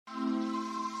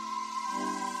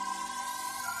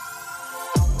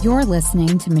You're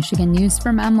listening to Michigan News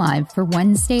from MLive for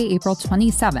Wednesday, April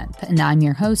 27th, and I'm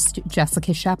your host,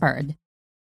 Jessica Shepard.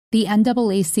 The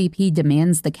NAACP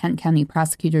demands the Kent County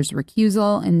prosecutor's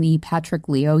recusal in the Patrick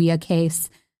Lyoya case.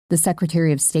 The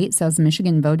Secretary of State says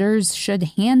Michigan voters should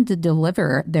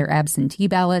hand-deliver their absentee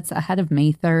ballots ahead of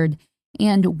May 3rd,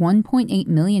 and $1.8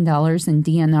 million in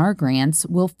DNR grants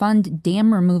will fund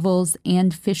dam removals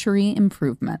and fishery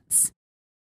improvements.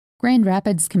 Grand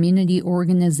Rapids community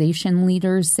organization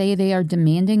leaders say they are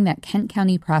demanding that Kent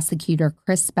County prosecutor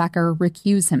Chris Becker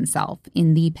recuse himself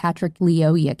in the Patrick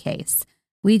Lyoya case.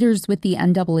 Leaders with the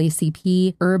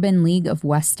NAACP, Urban League of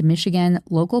West Michigan,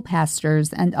 local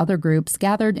pastors, and other groups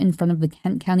gathered in front of the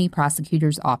Kent County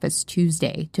prosecutor's office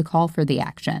Tuesday to call for the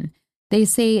action. They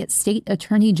say State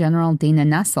Attorney General Dana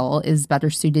Nessel is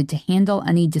better suited to handle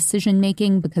any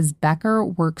decision-making because Becker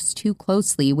works too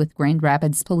closely with Grand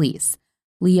Rapids police.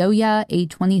 Lyoya, a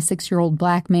 26-year-old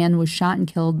black man, was shot and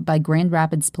killed by Grand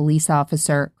Rapids police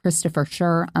officer Christopher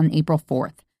Schur on April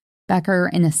 4th. Becker,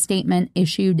 in a statement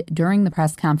issued during the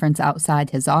press conference outside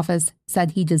his office,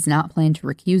 said he does not plan to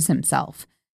recuse himself.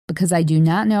 Because I do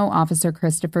not know Officer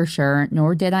Christopher Schur,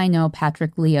 nor did I know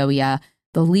Patrick Lyoya,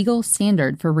 the legal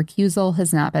standard for recusal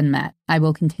has not been met. I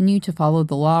will continue to follow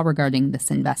the law regarding this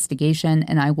investigation,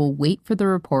 and I will wait for the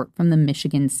report from the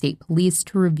Michigan State Police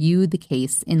to review the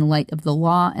case in light of the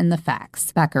law and the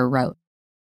facts, Becker wrote.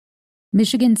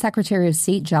 Michigan Secretary of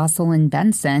State Jocelyn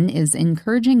Benson is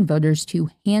encouraging voters to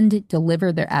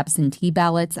hand-deliver their absentee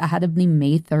ballots ahead of the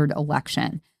May 3rd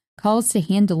election. Calls to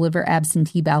hand-deliver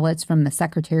absentee ballots from the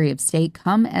Secretary of State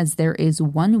come as there is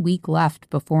 1 week left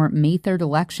before May 3rd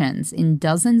elections in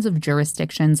dozens of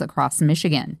jurisdictions across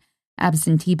Michigan.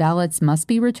 Absentee ballots must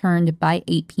be returned by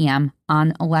 8 p.m.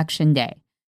 on Election Day.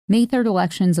 May 3rd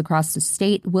elections across the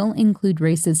state will include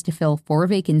races to fill 4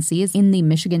 vacancies in the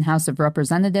Michigan House of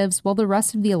Representatives, while the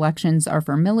rest of the elections are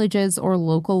for millages or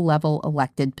local-level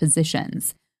elected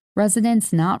positions.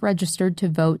 Residents not registered to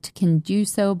vote can do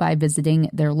so by visiting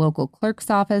their local clerk's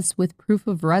office with proof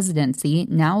of residency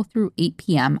now through 8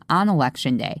 p.m. on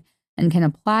Election Day and can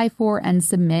apply for and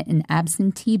submit an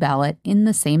absentee ballot in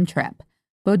the same trip.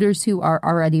 Voters who are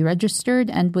already registered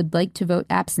and would like to vote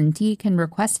absentee can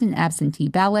request an absentee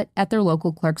ballot at their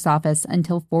local clerk's office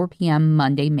until 4 p.m.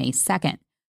 Monday, May 2nd.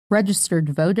 Registered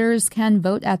voters can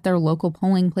vote at their local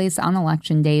polling place on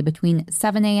Election Day between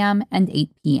 7 a.m. and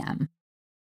 8 p.m.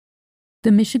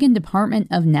 The Michigan Department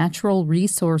of Natural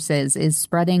Resources is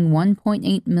spreading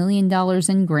 $1.8 million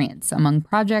in grants among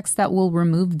projects that will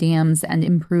remove dams and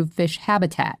improve fish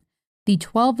habitat. The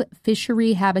 12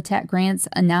 fishery habitat grants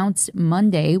announced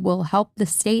Monday will help the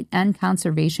state and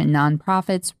conservation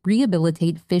nonprofits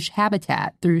rehabilitate fish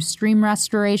habitat through stream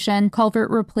restoration, culvert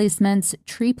replacements,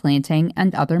 tree planting,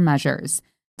 and other measures.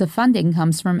 The funding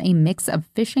comes from a mix of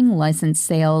fishing license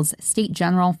sales, state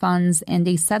general funds, and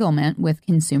a settlement with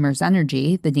Consumers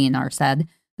Energy, the DNR said.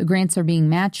 The grants are being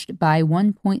matched by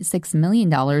 $1.6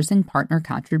 million in partner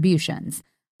contributions.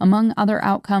 Among other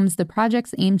outcomes, the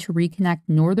projects aim to reconnect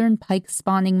northern pike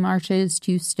spawning marshes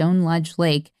to Stone Ledge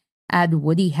Lake, add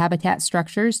woody habitat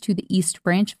structures to the east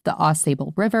branch of the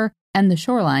Au-Sable River, and the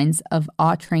shorelines of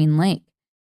Au-Train Lake.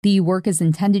 The work is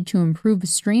intended to improve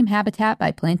stream habitat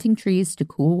by planting trees to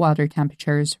cool water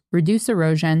temperatures, reduce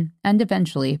erosion, and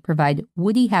eventually provide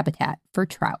woody habitat for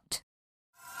trout.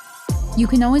 You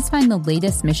can always find the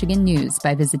latest Michigan news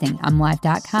by visiting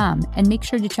mlive.com, and make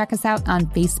sure to check us out on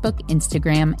Facebook,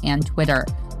 Instagram, and Twitter.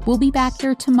 We'll be back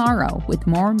here tomorrow with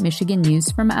more Michigan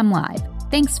news from MLive.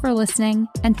 Thanks for listening,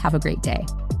 and have a great day.